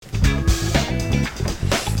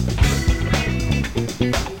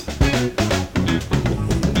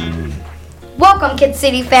Welcome, Kid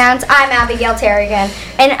City fans. I'm Abigail Terrigan,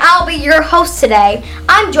 and I'll be your host today.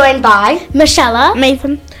 I'm joined by Michelle,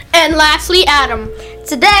 Nathan, and lastly, Adam.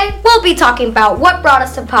 Today, we'll be talking about what brought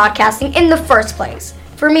us to podcasting in the first place.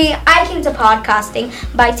 For me, I came to podcasting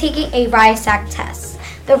by taking a RISAC test.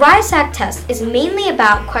 The RISAC test is mainly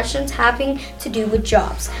about questions having to do with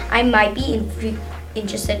jobs I might be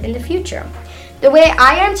interested in the future. The way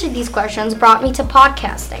I answered these questions brought me to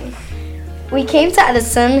podcasting. We came to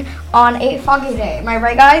Edison on a foggy day. Am I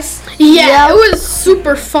right, guys? Yeah, it was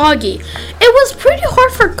super foggy. It was pretty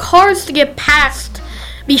hard for cars to get past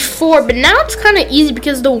before, but now it's kind of easy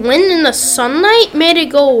because the wind and the sunlight made it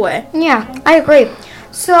go away. Yeah, I agree.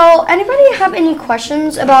 So, anybody have any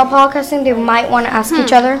questions about podcasting they might want to ask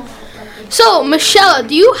each other? So, Michelle,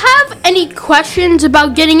 do you have any questions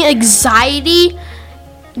about getting anxiety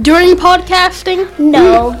during podcasting?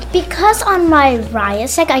 No, because on my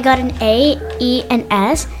RISAC I got an A, E, and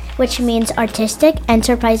S, which means artistic,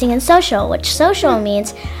 enterprising, and social, which social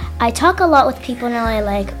means I talk a lot with people and I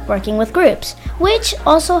like working with groups, which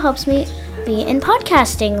also helps me be in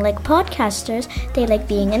podcasting. Like podcasters, they like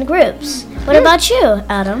being in groups. What about you,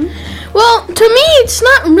 Adam? Well, to me, it's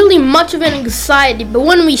not really much of an anxiety, but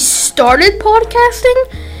when we started podcasting,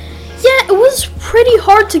 yeah, it was pretty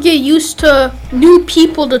hard to get used to new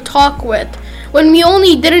people to talk with when we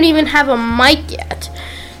only didn't even have a mic yet.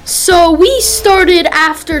 So we started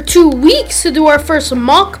after 2 weeks to do our first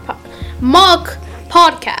mock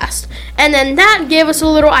podcast, and then that gave us a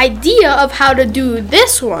little idea of how to do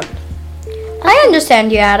this one. I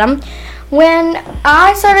understand you, Adam. When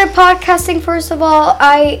I started podcasting, first of all,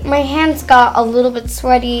 my hands got a little bit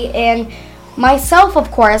sweaty, and myself,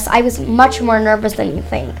 of course, I was much more nervous than you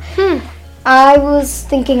think. I was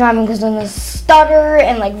thinking I'm going to stutter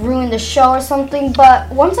and like ruin the show or something, but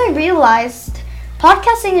once I realized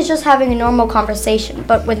podcasting is just having a normal conversation,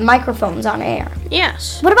 but with microphones on air.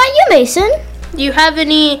 Yes. What about you, Mason? Do you have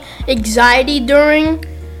any anxiety during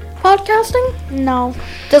podcasting? No.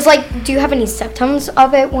 Do you have any symptoms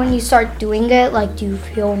of it when you start doing it? Like, do you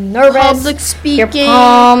feel nervous? Public speaking. Your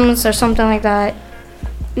palms or something like that?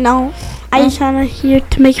 No. I just want to here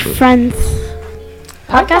to make friends.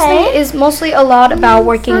 Podcasting is mostly a lot about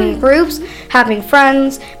working in groups, having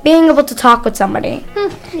friends, being able to talk with somebody.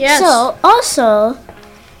 Yes. So, also,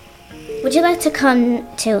 would you like to come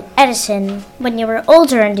to Edison when you were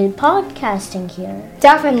older and do podcasting here?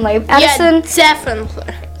 Definitely. Edison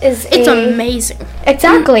definitely. It's amazing.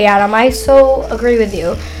 Exactly, Adam. I so agree with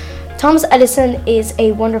you. Thomas Edison is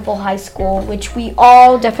a wonderful high school, which we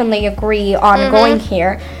all definitely agree on going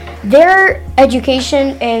here. Their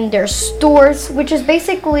education and their stores, which is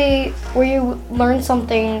basically where you learn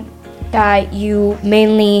something that you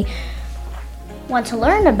mainly want to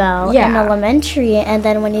learn about Yeah. in elementary, and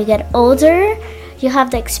then when you get older, you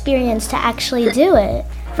have the experience to actually do it.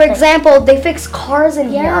 For example, they fix cars in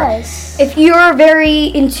here. Yes. If you're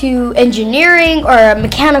very into engineering or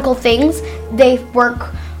mechanical things, they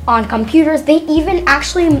work on computers. They even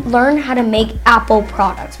actually learn how to make Apple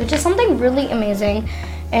products, which is something really amazing.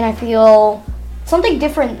 And I feel something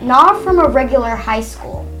different, not from a regular high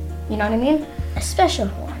school. You know what I mean? A special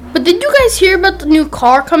one. But did you guys hear about the new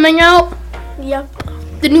car coming out? Yep.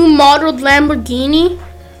 The new modeled Lamborghini?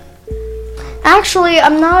 Actually,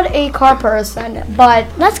 I'm not a car person, but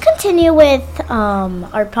Let's continue with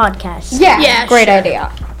our podcast. Yeah, great sure.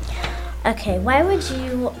 idea. Okay,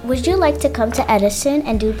 would you like to come to Edison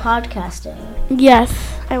and do podcasting? Yes,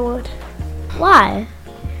 I would. Why?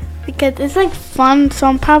 Because it's like fun, so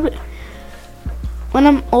I'm probably, when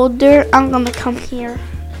I'm older, I'm going to come here.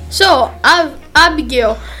 So,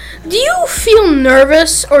 Abigail, do you feel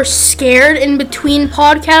nervous or scared in between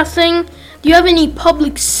podcasting? Do you have any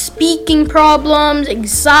public speaking problems,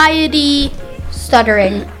 anxiety?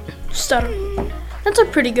 Stuttering. Stuttering. That's a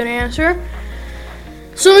pretty good answer.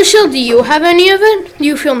 So, Michelle, do you have any of it? Do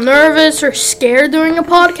you feel nervous or scared during a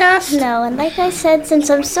podcast? No, and like I said,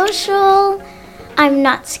 since I'm social, I'm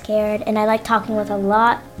not scared, and I like talking with a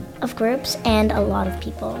lot of groups and a lot of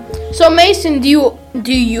people. So, Mason, do you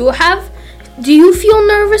feel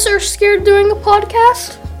nervous or scared during a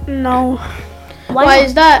podcast? No. Why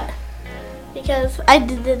is that? Because I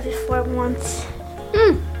did it before once.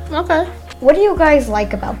 Okay. What do you guys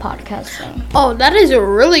like about podcasting? Oh, that is a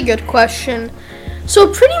really good question.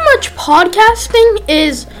 So pretty much podcasting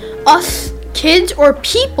is us kids or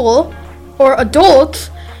people or adults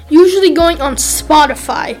usually going on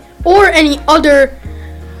Spotify or any other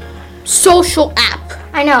social app.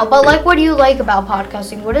 I know, but like, what do you like about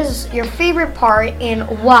podcasting? What is your favorite part and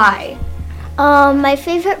why? My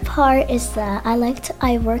favorite part is that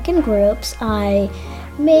I work in groups. I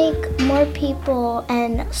make more people,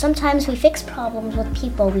 and sometimes we fix problems with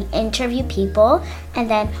people. We interview people, and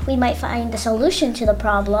then we might find the solution to the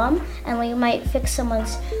problem, and we might fix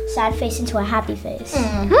someone's sad face into a happy face.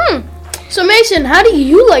 So Mason, how do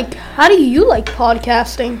you like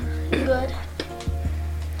podcasting? Good.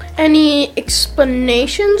 Any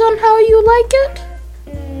explanations on how you like it?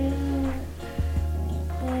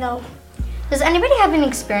 No. Does anybody have any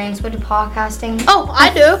experience with podcasting? Oh,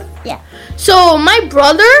 I do. Yeah. So my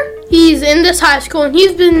brother, he's in this high school, and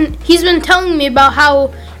he's been telling me about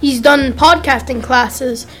how he's done podcasting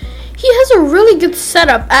classes. He has a really good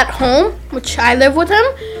setup at home, which I live with him,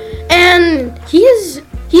 and he's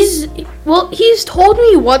told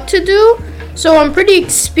me what to do. So I'm pretty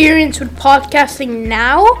experienced with podcasting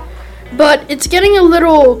now, but it's getting a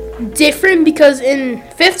little different because in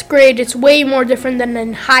 5th grade it's way more different than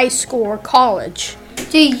in high school or college.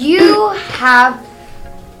 Do you have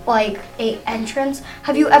like a entrance?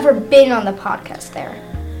 Have you ever been on the podcast there?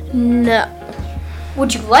 No.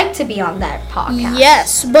 Would you like to be on that podcast?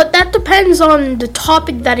 Yes, but that depends on the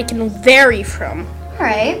topic that it can vary from.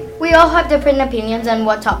 Alright. We all have different opinions on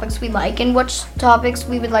what topics we like and which topics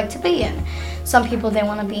we would like to be in. Some people, they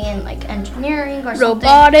want to be in like engineering or something.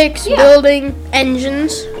 Robotics, Yeah. building,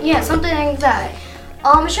 engines. Yeah, something like that.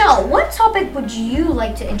 Michelle, what topic would you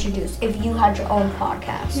like to introduce if you had your own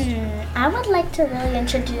podcast? I would like to really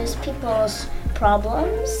introduce people's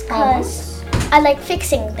problems, because I like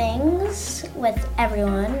fixing things with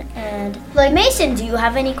everyone. And like Mason, do you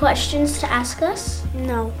have any questions to ask us?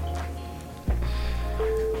 No.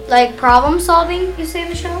 Like problem solving, you say,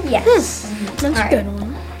 Michelle? Yes. That's a Alright. good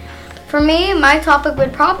one. For me, my topic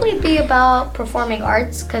would probably be about performing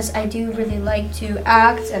arts, because I do really like to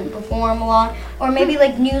act and perform a lot, or maybe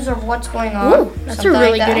like news of what's going on. Ooh, that's a something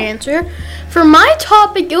really like good that. answer. For my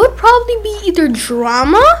topic, it would probably be either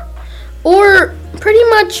drama or pretty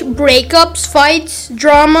much breakups, fights,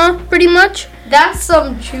 drama, pretty much. That's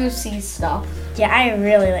some juicy stuff. Yeah, I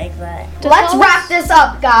really like that. Let's wrap this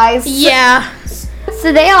up, guys. Yeah.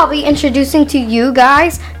 Today I'll be introducing to you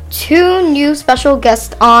guys 2 new special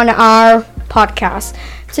guests on our podcast.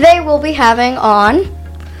 Today we'll be having on...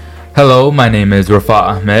 Hello, my name is Rafa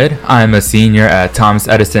Ahmed. I'm a senior at Thomas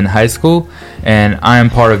Edison High School, and I am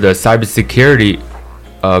part of the cybersecurity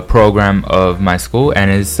program of my school,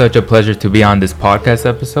 and it's such a pleasure to be on this podcast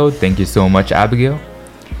episode. Thank you so much, Abigail.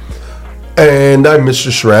 And I'm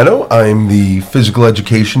Mr. Serrano. I'm the physical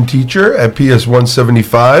education teacher at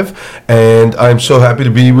PS175, and I'm so happy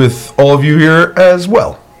to be with all of you here as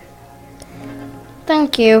well.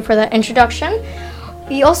 Thank you for that introduction.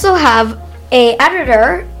 We also have a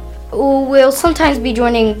editor who will sometimes be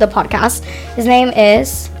joining the podcast. His name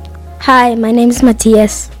is... Hi, my name is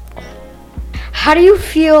Matthias. How do you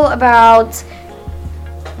feel about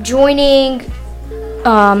joining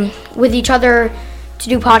with each other to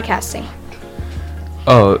do podcasting?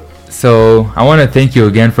 Oh, so I want to thank you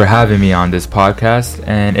again for having me on this podcast,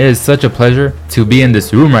 and it is such a pleasure to be in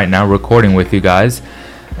this room right now recording with you guys.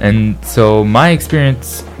 And so my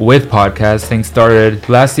experience with podcasting started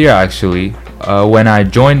last year, actually, when I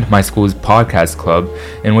joined my school's podcast club,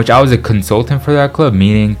 in which I was a consultant for that club,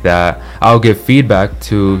 meaning that I'll give feedback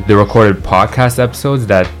to the recorded podcast episodes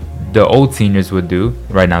that the old seniors would do.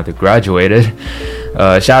 Right now they graduated.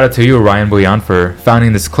 Shout out to you, Ryan Boyan, for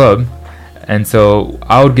founding this club. And so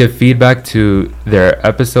I would give feedback to their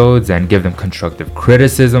episodes and give them constructive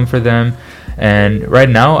criticism for them. And right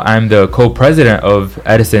now I'm the co-president of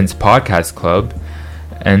Edison's podcast club.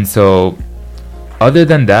 And so other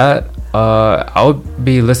than that, I'll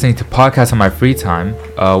be listening to podcasts on my free time,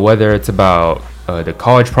 whether it's about the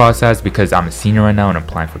college process, because I'm a senior right now and I'm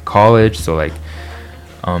applying for college. So like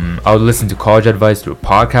I would listen to college advice through a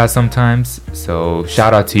podcast sometimes. So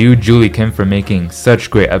shout out to you, Julie Kim, for making such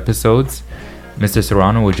great episodes. Mr.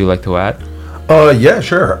 Serrano, would you like to add? Yeah,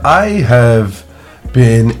 sure. I have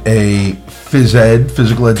been a phys ed,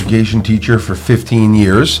 physical education teacher for 15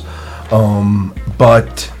 years,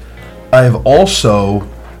 but I have also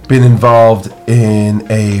been involved in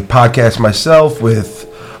a podcast myself with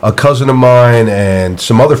a cousin of mine and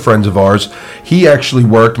some other friends of ours. He actually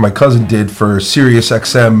worked, my cousin did, for Sirius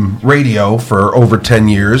XM radio for over 10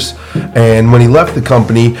 years, and when he left the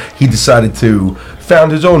company, he decided to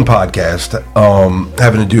found his own podcast,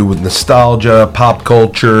 having to do with nostalgia, pop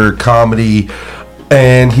culture, comedy,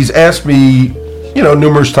 and he's asked me,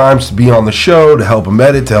 numerous times to be on the show, to help him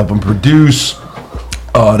edit, to help him produce,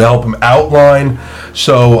 to help him outline.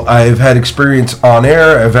 So I've had experience on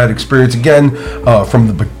air. I've had experience again from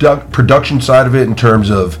the production side of it in terms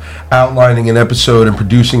of outlining an episode and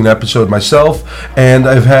producing an episode myself, and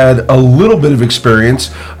I've had a little bit of experience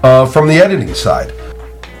from the editing side.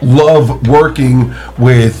 love working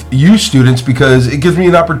with you students because it gives me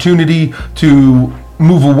an opportunity to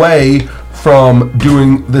move away from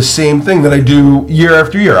doing the same thing that I do year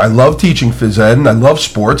after year. I love teaching phys ed and I love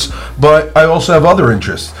sports, but I also have other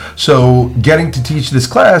interests. So getting to teach this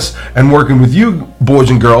class and working with you boys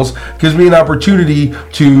and girls gives me an opportunity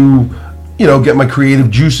to, get my creative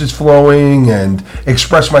juices flowing and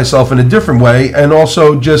express myself in a different way, and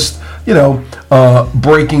also just,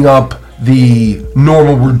 breaking up the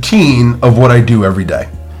normal routine of what I do every day.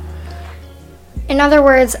 In other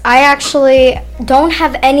words, I actually don't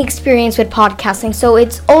have any experience with podcasting, so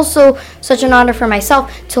it's also such an honor for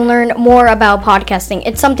myself to learn more about podcasting.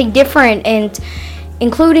 It's something different, and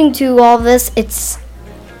including to all this, it's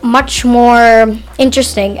much more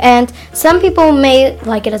interesting. And some people may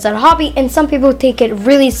like it as a hobby, and some people take it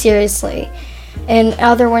really seriously. In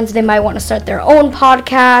other words, they might want to start their own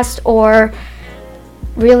podcast or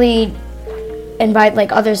really invite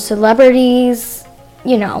like other celebrities.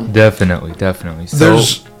 Definitely. So,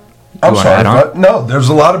 There's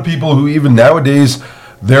a lot of people who even nowadays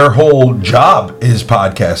their whole job is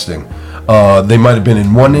podcasting. They might have been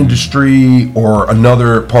in one industry or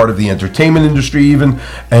another part of the entertainment industry even,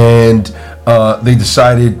 and they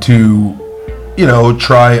decided to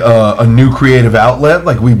try a new creative outlet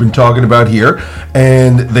like we've been talking about here,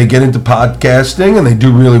 and they get into podcasting and they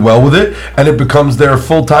do really well with it, and it becomes their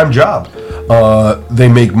full-time job. They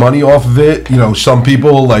make money off of it. Some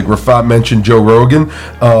people, like Rafat mentioned, Joe Rogan,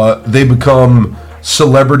 they become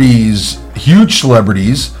celebrities, huge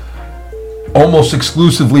celebrities, almost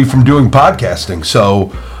exclusively from doing podcasting.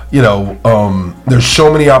 So, there's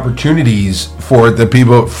so many opportunities for it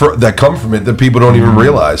that come from it that people don't even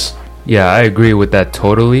realize. Yeah, I agree with that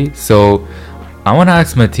totally. So I want to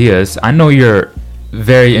ask Matthias, I know you're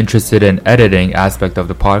very interested in editing aspect of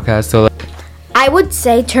the podcast. So I would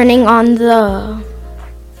say turning on the...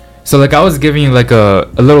 So I was giving you a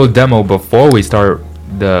little demo before we start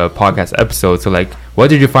the podcast episode. So what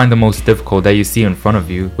did you find the most difficult that you see in front of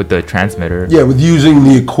you with the transmitter? Yeah, with using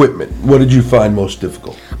the equipment, what did you find most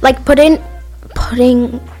difficult?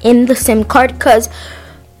 Putting in the SIM card,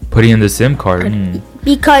 Putting in the SIM card.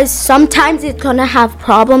 Because sometimes it's gonna have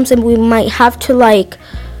problems and we might have to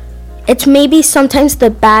it's maybe sometimes the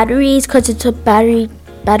batteries, because it's a battery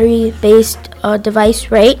based device,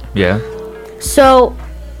 right? Yeah. So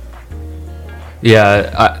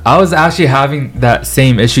yeah, I was actually having that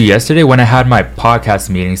same issue yesterday when I had my podcast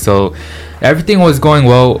meeting. So everything was going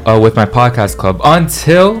well with my podcast club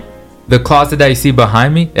until the closet that you see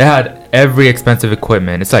behind me. It had every expensive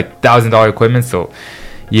equipment. It's $1,000 equipment. So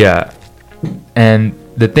yeah. And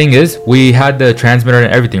the thing is, we had the transmitter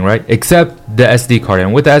and everything, right? Except the SD card.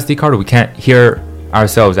 And with the SD card, we can't hear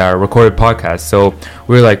ourselves, our recorded podcast. So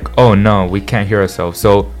we were like, oh no, we can't hear ourselves.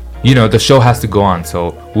 So, the show has to go on.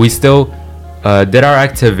 So we still did our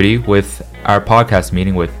activity with our podcast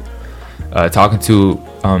meeting with talking to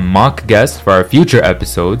mock guests for our future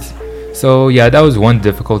episodes. So yeah, that was one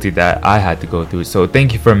difficulty that I had to go through. So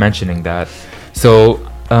thank you for mentioning that. So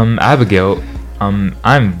Abigail,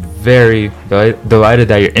 I'm very delighted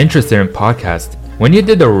that you're interested in podcast. When you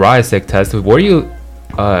did the RIASEC test, were you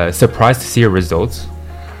surprised to see your results?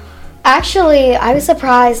 Actually, I was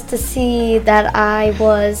surprised to see that I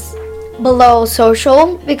was below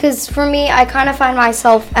social, because for me, I kind of find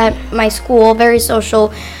myself at my school very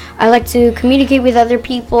social. I like to communicate with other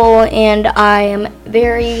people, and I am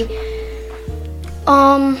very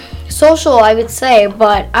social, I would say,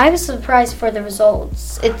 but I was surprised for the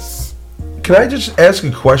results. Can I just ask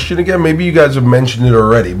a question again? Maybe you guys have mentioned it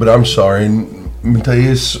already, but I'm sorry.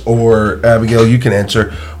 Matthias or Abigail, you can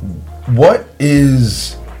answer. What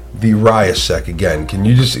is the RIASEC again? Can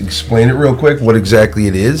you just explain it real quick, what exactly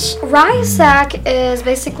it is? RIASEC is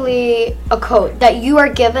basically a code that you are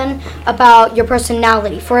given about your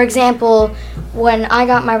personality. For example, when I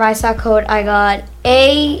got my RIASEC code, I got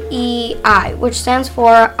AEI, which stands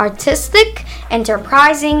for Artistic,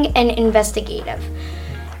 Enterprising, and Investigative.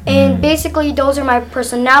 And basically, those are my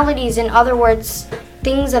personalities. In other words,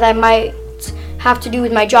 things that I might have to do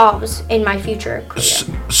with my jobs in my future career.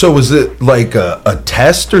 So was it like a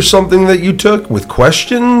test or something that you took with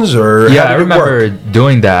questions, or yeah, I remember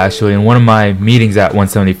doing that actually in one of my meetings at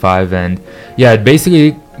 175, and yeah,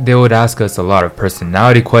 basically they would ask us a lot of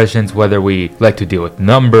personality questions, whether we like to deal with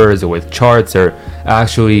numbers or with charts or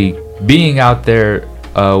actually being out there,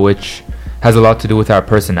 which has a lot to do with our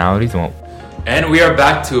personalities. Well, and we are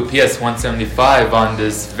back to PS175 on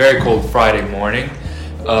this very cold Friday morning.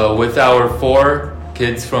 With our 4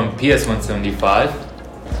 kids from PS175.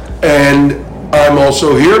 And I'm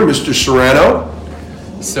also here, Mr. Serrano.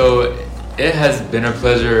 So it has been a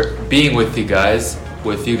pleasure being with you guys.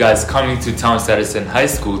 with you guys coming to Thomas Edison High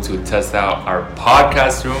School to test out our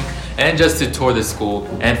podcast room and just to tour the school,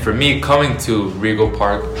 and for me coming to Regal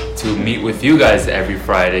Park to meet with you guys every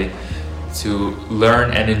Friday to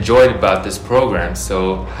learn and enjoy about this program.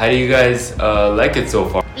 So how do you guys like it so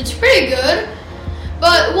far? It's pretty good,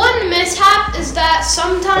 but one mishap is that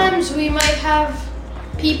sometimes we might have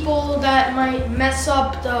people that might mess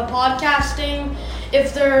up the podcasting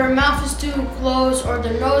if their mouth is too close or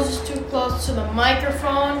their nose is too close to the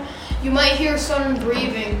microphone. You might hear someone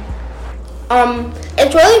breathing.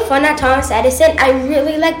 It's really fun at Thomas Edison. I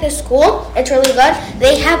really like this school. It's really good.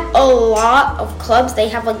 They have a lot of clubs. They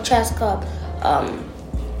have like chess club.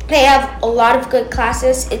 They have a lot of good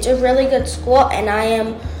classes. It's a really good school, and I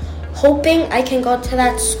am hoping I can go to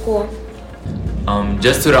that school.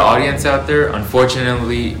 Just to the audience out there,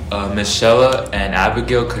 unfortunately, Miss Shella and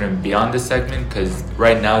Abigail couldn't be on this segment because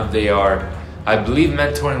right now they are, I believe,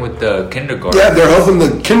 mentoring with the kindergarten. Yeah, they're helping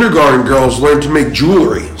the kindergarten girls learn to make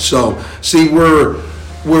jewelry. So, see, we're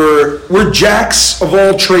jacks of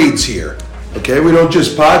all trades here. Okay, we don't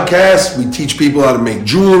just podcast. We teach people how to make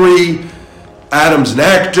jewelry. Adam's an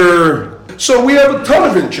actor. So we have a ton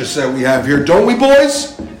of interests that we have here, don't we,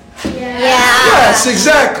 boys? Yeah. Yes,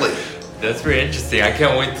 exactly. That's very interesting. I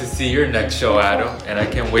can't wait to see your next show, Adam, and I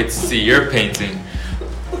can't wait to see your painting,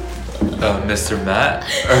 Mr. Matt.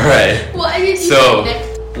 All right. What did you So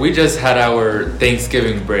say? we just had our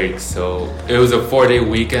Thanksgiving break, so it was a 4-day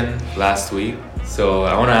weekend last week. So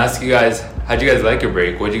I want to ask you guys, how'd you guys like your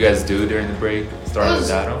break? What'd you guys do during the break? Starting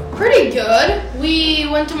with Adam. Pretty good. We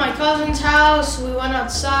went to my cousin's house. We went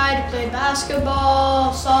outside, played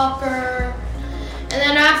basketball, soccer. And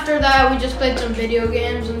then after that, we just played some video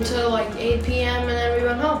games until like 8 p.m. and then we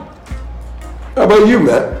went home. How about you,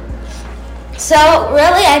 Matt? So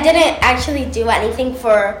really, I didn't actually do anything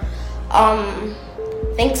for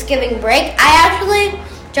Thanksgiving break. I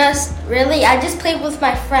just played with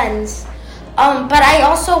my friends. But I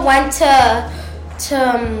also went to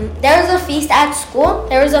there was a feast at school.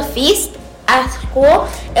 It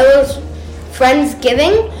was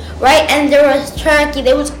Friendsgiving, right? And there was turkey.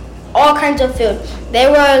 There was all kinds of food.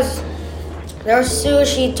 There was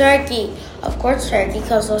sushi, turkey, of course turkey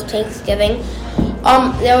because it was Thanksgiving.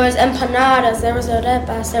 There was empanadas, there was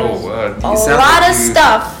arepas, there was a lot of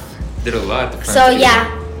stuff. Did a lot. So yeah,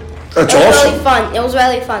 That's it was awesome. really fun. It was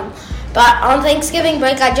really fun. But on Thanksgiving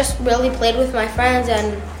break, I just really played with my friends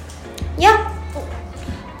and yeah.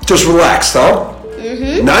 Just relaxed, huh?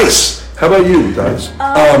 Mm-hmm. Nice. How about you, guys?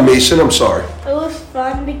 Mason, I'm sorry. It was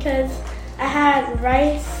fun because I had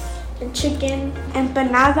rice and chicken,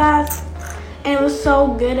 empanadas, and it was so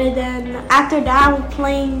good. And then after that, I was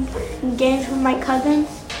playing games with my cousins.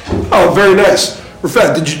 Oh, very nice.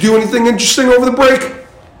 Rafat, did you do anything interesting over the break?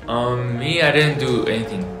 Me, I didn't do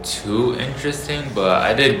anything too interesting, but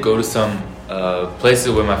I did go to some places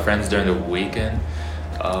with my friends during the weekend.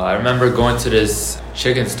 I remember going to this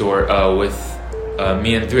chicken store with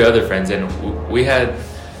me and 3 other friends, and we had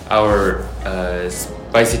our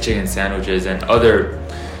spicy chicken sandwiches and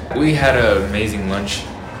we had an amazing lunch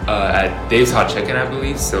at Dave's Hot Chicken, I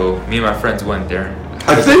believe. So me and my friends went there.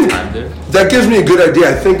 I think that gives me a good idea.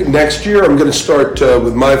 I think next year I'm going to start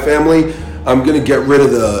with my family. I'm going to get rid of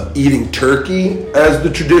the eating turkey as the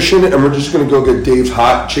tradition, and we're just going to go get Dave's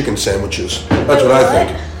Hot Chicken sandwiches. That's what I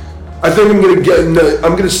think. I think I'm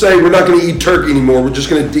going to say we're not going to eat turkey anymore. We're just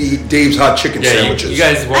going to eat Dave's Hot Chicken sandwiches. You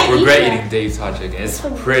guys won't regret eating Dave's Hot Chicken. It's a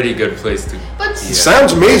pretty good place to But eat.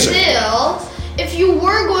 Sounds amazing. still, if you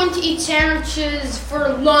were going to eat sandwiches for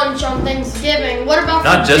lunch on Thanksgiving, what about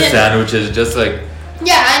Not for just dinner? sandwiches, just like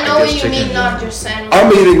Yeah, I know I what guess you mean, chicken. not just sandwiches.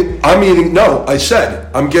 I said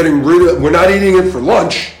I'm getting rid of, we're not eating it for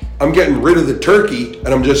lunch. I'm getting rid of the turkey, and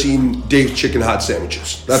I'm just eating Dave's Chicken Hot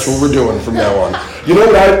Sandwiches. That's what we're doing from now on. You know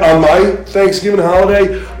what? On my Thanksgiving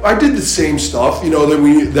holiday, I did the same stuff. You know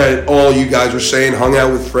that all you guys were saying. Hung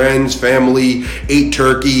out with friends, family, ate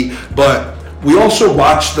turkey, but we also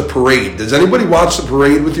watched the parade. Does anybody watch the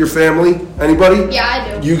parade with your family? Anybody? Yeah,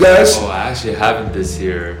 I do. You guys? Oh, I actually haven't this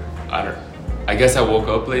year. I guess I woke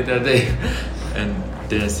up late that day and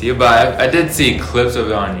didn't see it, but I did see clips of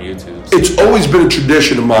it on YouTube. It's always been a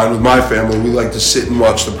tradition of mine with my family. We like to sit and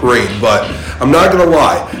watch the parade, but I'm not going to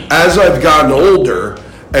lie. As I've gotten older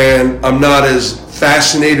and I'm not as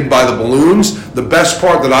fascinated by the balloons, the best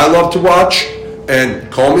part that I love to watch,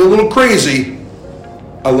 and call me a little crazy,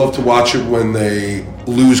 I love to watch it when they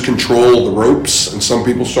lose control of the ropes and some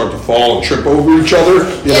people start to fall and trip over each other.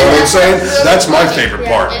 You know what I'm saying? That's my favorite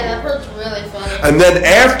part. Yeah, that part's really funny. And then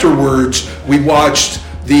afterwards, me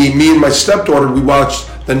and my stepdaughter, we watched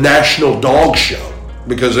the National Dog Show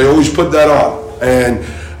because they always put that on. And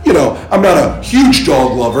you know, I'm not a huge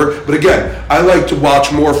dog lover, but again, I like to watch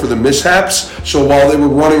more for the mishaps. So while they were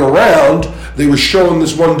running around, they were showing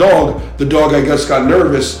this one dog. The dog, I guess, got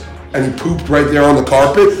nervous, and he pooped right there on the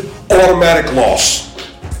carpet. Automatic loss.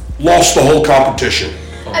 Lost the whole competition.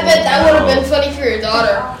 I bet that would have been funny for your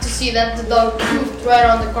daughter to see that the dog pooped right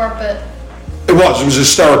on the carpet. It was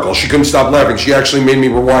hysterical. She couldn't stop laughing. She actually made me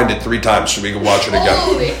rewind it 3 times so we could watch it again.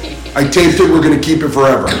 Holy. I taped it. We're going to keep it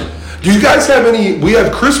forever. Do you guys have any? We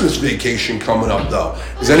have Christmas vacation coming up, though.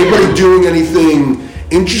 Is anybody doing anything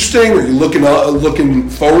interesting? Are you looking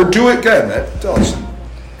forward to it? Go ahead, Matt. Tell us.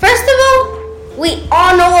 First of all, we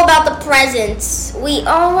all know about the presents. We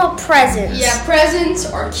all love presents. Yeah, presents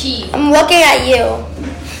are key. I'm looking at you.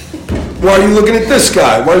 Why are you looking at this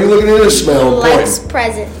guy? Why are you looking at this smell? Likes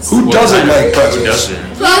presents. Who doesn't like Who presents?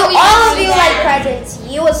 doesn't? All of you like presents.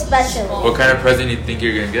 You especially. What kind of present do you think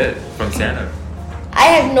you're gonna get from Santa? I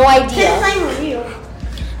have no idea.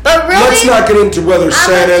 But really, Let's not get into whether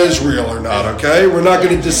Santa is real or not, okay? We're not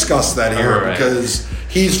going to discuss that here Alright. because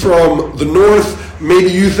he's from the north. Maybe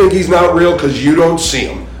you think he's not real because you don't see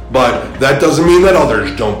him. But that doesn't mean that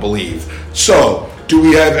others don't believe. So, do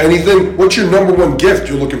we have anything? What's your number one gift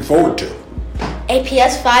you're looking forward to? a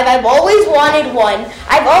PS5. I've always wanted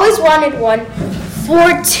one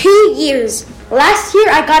for 2 years. Last year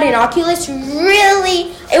I got an Oculus.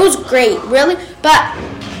 Really, it was great, really. But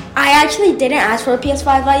I actually didn't ask for a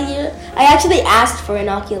PS5 that year. I actually asked for an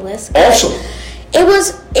Oculus. Awesome. It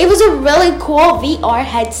was a really cool VR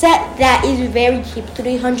headset that is very cheap,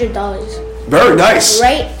 $300. Very nice.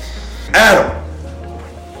 Right? Adam,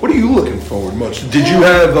 what are you looking forward most? Did you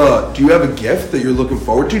have do you have a gift that you're looking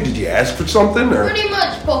forward to? Did you ask for something or? Pretty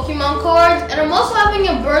much Pokemon cards, and I'm also having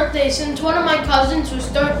a birthday since one of my cousins who's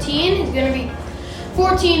 13 is gonna be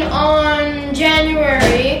 14 on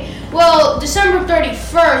January. Well, December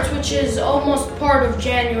 31st, which is almost part of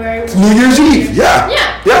January. New Year's Eve. Yeah.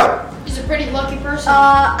 Yeah. He's a pretty lucky person.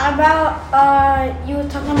 You were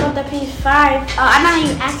talking about the PS5. I'm not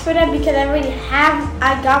even asked for that because I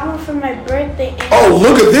got one for my birthday. Oh,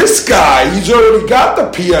 look at this guy. He's already got the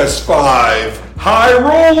PS5. High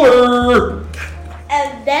roller.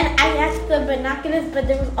 And then I asked the binoculars, but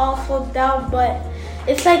they was all sold out. But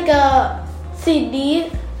it's like a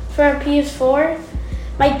CD for a PS4.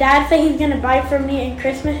 My dad said he's gonna buy it for me in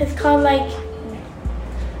Christmas. It's called like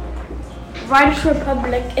Riders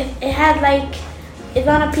Republic. It had like, it's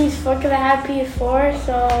on a PS4 because I have PS4.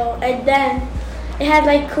 So, and then it had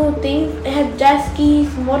like cool things. It had jet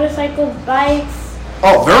skis, motorcycles, bikes.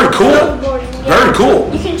 Oh, very cool. Snowboarding, yeah. Very cool.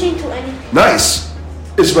 You can change to anything. Nice.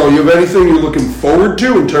 Isabel, you have anything you're looking forward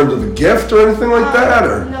to in terms of a gift or anything like that?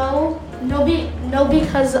 Or? No,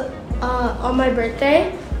 because on my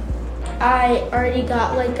birthday, I already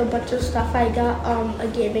got like a bunch of stuff. I got a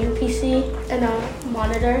gaming PC and a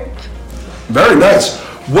monitor. Very nice.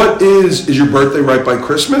 What is your birthday right by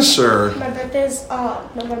Christmas or? My birthday is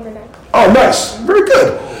November 9th. Oh, nice. Very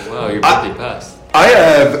good. Oh, wow, your birthday passed. I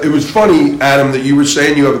have, it was funny, Adam, that you were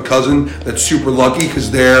saying you have a cousin that's super lucky because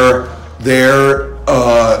their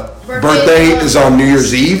birthday is on New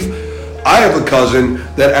Year's Eve. I have a cousin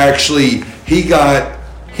that actually, he got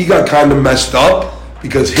kind of messed up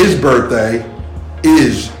because his birthday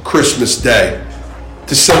is Christmas Day,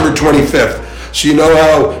 December 25th. So you know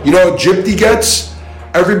how gypped gets?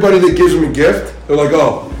 Everybody that gives him a gift, they're like,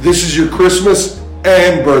 oh, this is your Christmas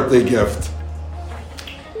and birthday gift.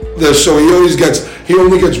 So he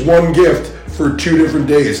only gets one gift for 2 different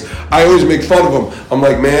days. I always make fun of him. I'm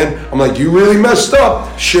like, you really messed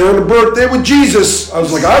up sharing a birthday with Jesus. I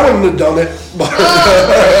was like, I wouldn't have done it.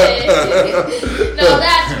 No,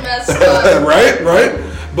 that's messed up. Right?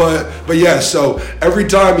 But yeah, so every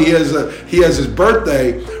time he has his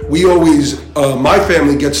birthday, we always, my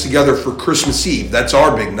family gets together for Christmas Eve. That's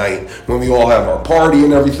our big night when we all have our party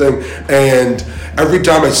and everything. And every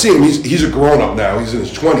time I see him, he's a grown-up now. He's in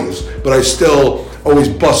his 20s. But I still always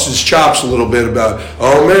bust his chops a little bit about,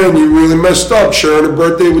 oh man, you really messed up sharing a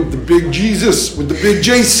birthday with the big Jesus, with the big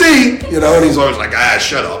JC, and he's always like,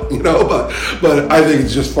 shut up, but I think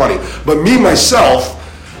it's just funny. But me, myself,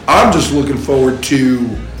 I'm just looking forward to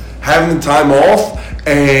having the time off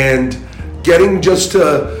and getting just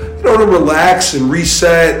to relax and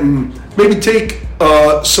reset and maybe take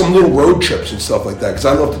some little road trips and stuff like that, because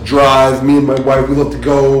I love to drive. Me and my wife, we love to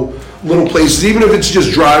go little places, even if it's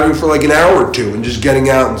just driving for like an hour or two and just getting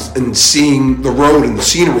out and seeing the road and the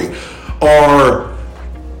scenery. Are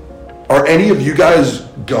any of you guys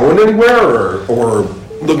going anywhere or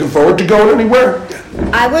looking forward to going anywhere?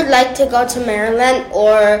 I would like to go to Maryland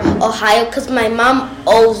or Ohio because my mom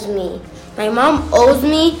owes me. My mom owes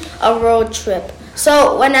me a road trip.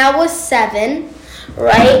 So when I was 7,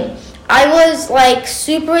 right? I was like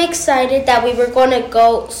super excited that we were going to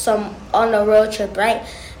go on a road trip, right?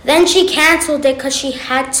 Then she canceled it because she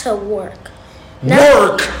had to work.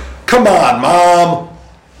 Work? Come on, Mom.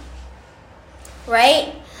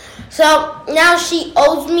 Right? So now she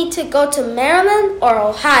owes me to go to Maryland or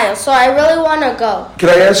Ohio, so I really want to go. Can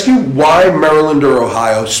I ask you why Maryland or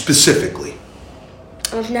Ohio specifically?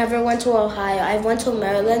 I've never went to Ohio. I went to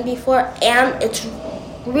Maryland before, and it's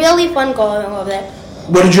really fun going over there.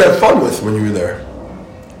 What did you have fun with when you were there?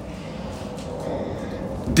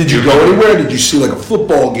 Did you go anywhere? Did you see like a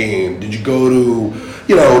football game? Did you go to,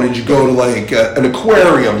 like an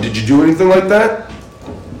aquarium? Did you do anything like that?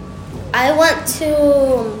 I went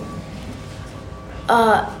to,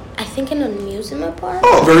 I think an amusement park.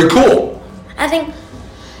 Oh, very cool.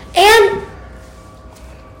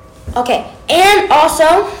 And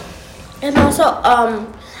also,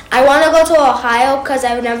 I want to go to Ohio because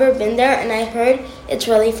I've never been there, and I heard it's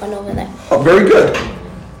really fun over there. Oh, very good.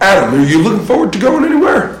 Adam, are you looking forward to going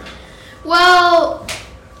anywhere? Well,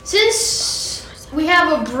 since we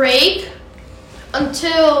have a break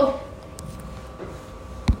until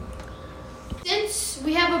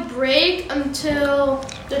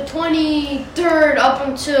the 23rd up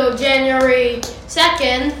until January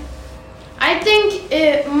 2nd, I think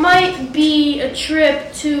it might be a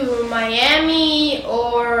trip to Miami,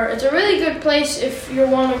 or it's a really good place if you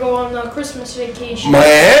want to go on a Christmas vacation.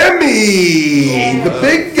 Miami, the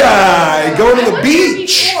big guy, going to the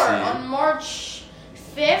beach. Before, on March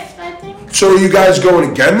 5th, I think. So are you guys going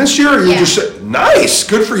again this year? Or you Yeah. just nice,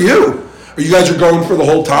 good for you. Are you guys going for the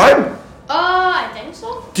whole time? I think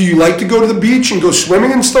so. Do you like to go to the beach and go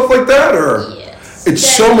swimming and stuff like that, or? Yes.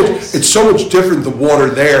 It's Very so much different, the water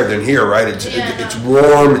there than here, right? It's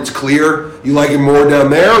warm, it's clear. You like it more down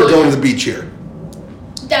there or going to the beach here?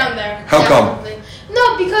 Down there. How come? Definitely.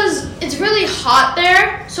 No, because it's really hot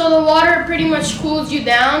there, so the water pretty much cools you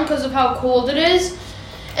down because of how cold it is.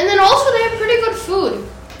 And then also they have pretty good food.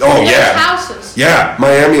 Oh, Nice yeah. houses. Yeah,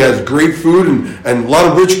 Miami has great food and a lot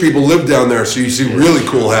of rich people live down there, so you see really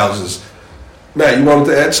cool houses. Matt, you wanted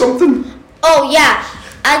to add something? Oh, yeah.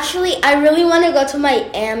 Actually, I really want to go to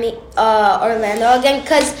Miami, Orlando again,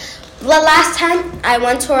 because the last time I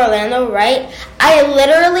went to Orlando, right, I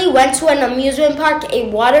literally went to an amusement park, a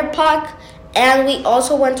water park, and we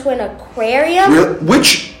also went to an aquarium.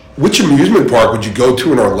 Which amusement park would you go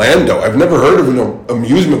to in Orlando? I've never heard of an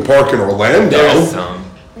amusement park in Orlando.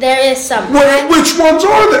 There is some. Which ones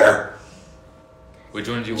are there? Which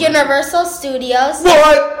ones you Universal Studios.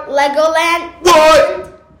 What? Legoland. What?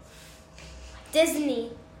 Disney.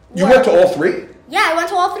 You went to all three? Yeah, I went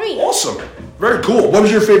to all three. Awesome. Very cool. What was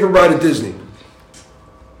your favorite ride at Disney?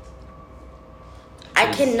 I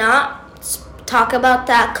cannot talk about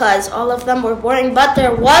that because all of them were boring, but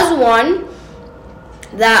there was one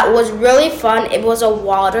that was really fun. It was a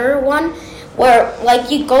water one where like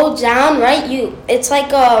you go down, right? It's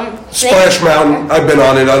like Splash Mountain. I've been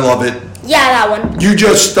on it. I love it. Yeah, that one. You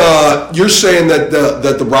just you're saying that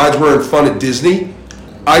the rides weren't fun at Disney.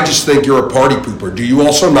 I just think you're a party pooper. Do you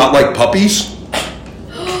also not like puppies?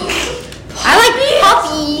 I like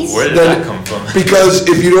puppies. Where did that come from? Because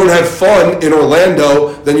if you don't have fun in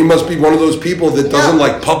Orlando, then you must be one of those people that doesn't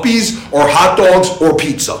like puppies or hot dogs or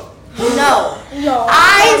pizza. No.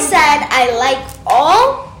 I said I like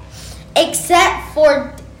all except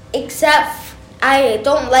I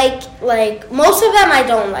don't like most of them I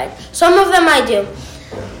don't like. Some of them I do.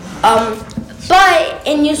 But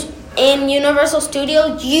in Universal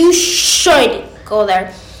Studios, you should go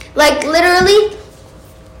there. Like literally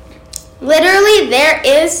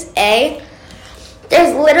there's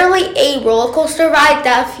literally a roller coaster ride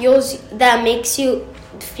that makes you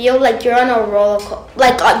feel like you're on a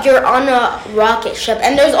you're on a rocket ship.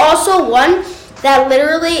 And there's also one that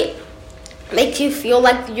literally makes you feel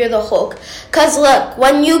like you're the Hulk. Cause look,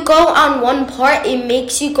 when you go on one part, it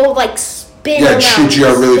makes you go like spin around. Yeah, it shoots you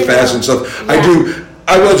out really fast and stuff. Yeah.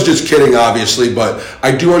 I was just kidding, obviously, but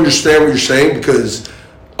I do understand what you're saying because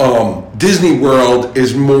Disney World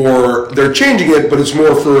is more, they're changing it, but it's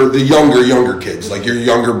more for the younger kids, like your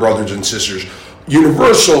younger brothers and sisters.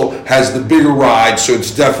 Universal has the bigger ride, so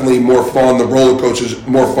it's definitely more fun. The roller coaster's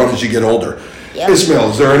more fun as you get older. Yep. Ismail,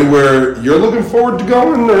 is there anywhere you're looking forward to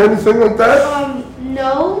going or anything like that?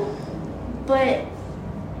 No, but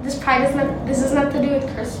this is not to do with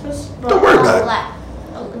Christmas. But Don't worry about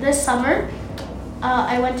it. This summer,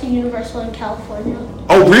 I went to Universal in California.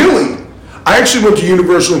 Oh, really? I actually went to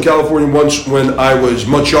Universal in California once when I was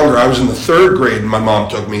much younger. I was in the 3rd grade and my mom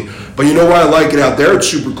took me. But you know why I like it out there? It's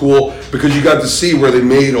super cool because you got to see where they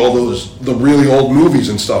made all the really old movies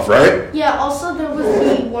and stuff, right? Yeah, also there was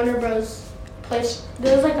the Warner Bros. place.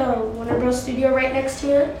 There was like a Warner Bros. Studio right next to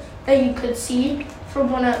it that you could see from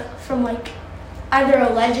like either a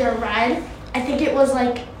ledge or a ride. I think it was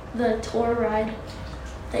like the tour ride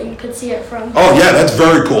that you could see it from. Oh yeah, that's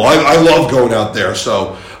very cool. I love going out there.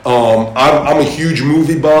 So I'm a huge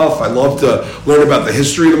movie buff. I love to learn about the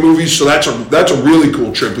history of the movies. So that's a really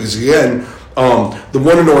cool trip. Because again, the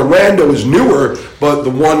one in Orlando is newer, but the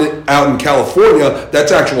one out in California,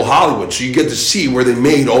 that's actual Hollywood. So you get to see where they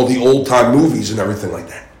made all the old time movies and everything like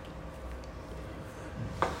that.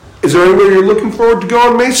 Is there anywhere you're looking forward to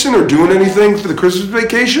going, Mason, or doing anything for the Christmas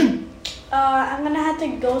vacation? I'm gonna have to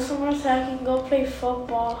go somewhere so I can go play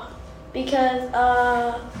football because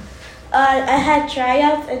I had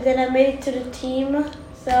tryouts and then I made it to the team.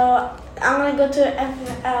 So I'm gonna go to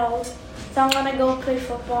FL. So I'm gonna go play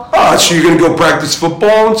football. Oh, so you're gonna go practice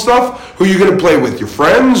football and stuff? Who are you gonna play with? Your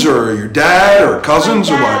friends or your dad or cousins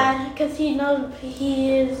or what? My dad, because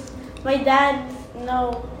my dad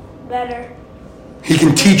knows better. He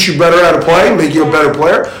can teach you better how to play, make you a better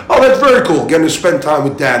player? Oh, that's very cool, getting to spend time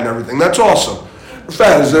with dad and everything. That's awesome.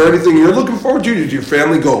 Fat, is there anything you're looking forward to? Did your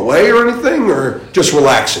family go away or anything, or just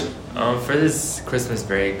relaxing? For this Christmas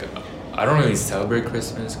break, I don't really celebrate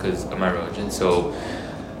Christmas because of my religion, so...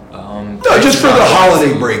 no, just for the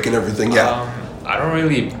holiday break and everything, yeah. I don't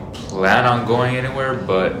really plan on going anywhere,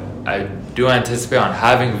 but I do anticipate on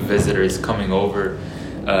having visitors coming over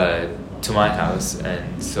to my house,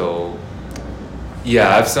 and so... Yeah,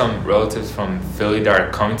 I have some relatives from Philly that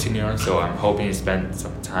are coming to New York, so I'm hoping to spend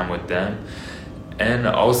some time with them. And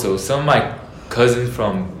also, some of my cousins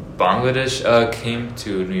from Bangladesh came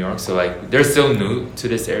to New York, so like they're still new to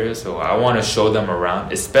this area, so I want to show them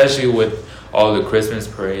around, especially with all the Christmas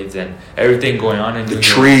parades and everything going on in New York. The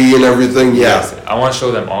tree and everything, yeah. Yes, I want to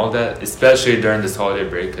show them all that, especially during this holiday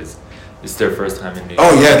break, because it's their first time in New York.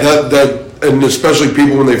 Oh yeah, and especially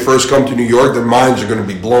people when they first come to New York, their minds are going to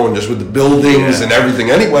be blown just with the buildings and everything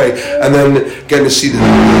anyway, and then getting to see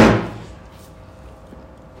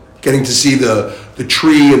the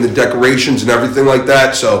tree and the decorations and everything like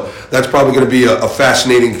that. So that's probably going to be a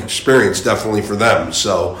fascinating experience, definitely for them.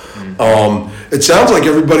 So it sounds like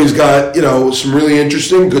everybody's got some really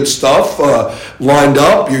interesting, good stuff lined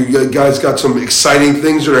up. You guys got some exciting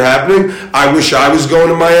things that are happening. I wish I was going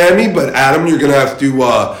to Miami, but Adam, you're going to have to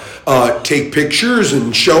take pictures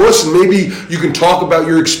and show us, and maybe you can talk about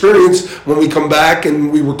your experience when we come back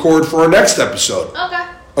and we record for our next episode.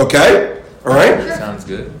 Okay? All right? Sure. Sounds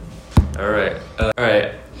good. All right.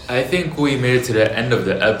 I think we made it to the end of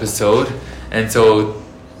the episode, and so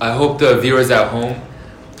I hope the viewers at home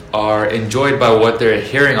are enjoyed by what they're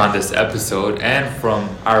hearing on this episode and from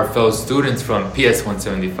our fellow students from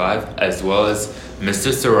PS175 as well as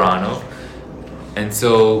Mr. Serrano. And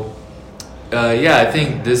so I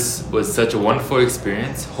think this was such a wonderful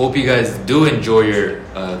experience. Hope you guys do enjoy your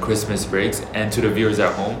Christmas breaks, and to the viewers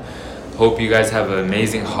at home, hope you guys have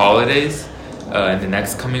amazing holidays in the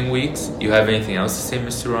next coming weeks. You have anything else to say,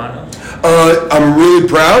 Mr. Rana? I'm really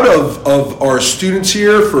proud of our students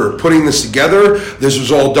here for putting this together. This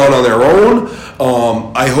was all done on their own.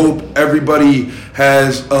 I hope everybody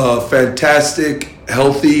has a fantastic,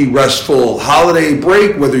 healthy, restful holiday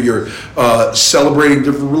break, whether you're celebrating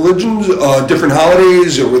different religions, different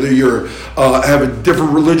holidays, or whether you're have a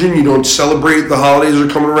different religion, you don't celebrate the holidays that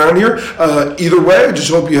are coming around here. Either way, I just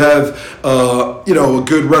hope you have a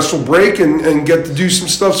good restful break and get to do some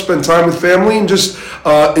stuff, spend time with family, and just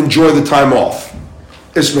enjoy the time off.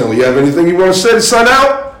 Ismail, you have anything you want to say to sign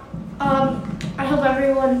out? I hope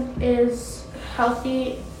everyone is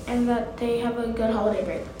healthy and that they have a good holiday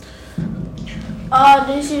break.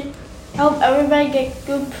 They should help everybody get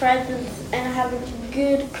good presents and have a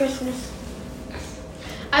good Christmas.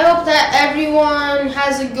 I hope that everyone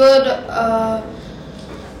has a good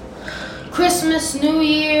Christmas, New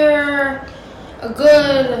Year, a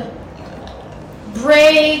good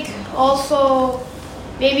break. Also,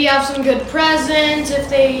 maybe have some good presents if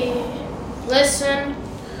they listen.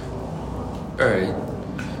 Alright.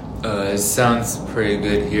 Sounds pretty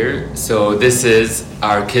good here. So this is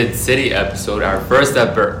our KIDZCITY episode, our first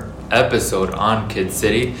episode on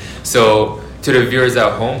KIDZCITY. So to the viewers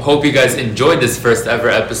at home, hope you guys enjoyed this first ever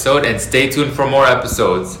episode, and stay tuned for more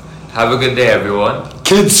episodes. Have a good day, everyone.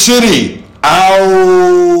 KIDZCITY,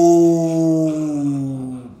 ow!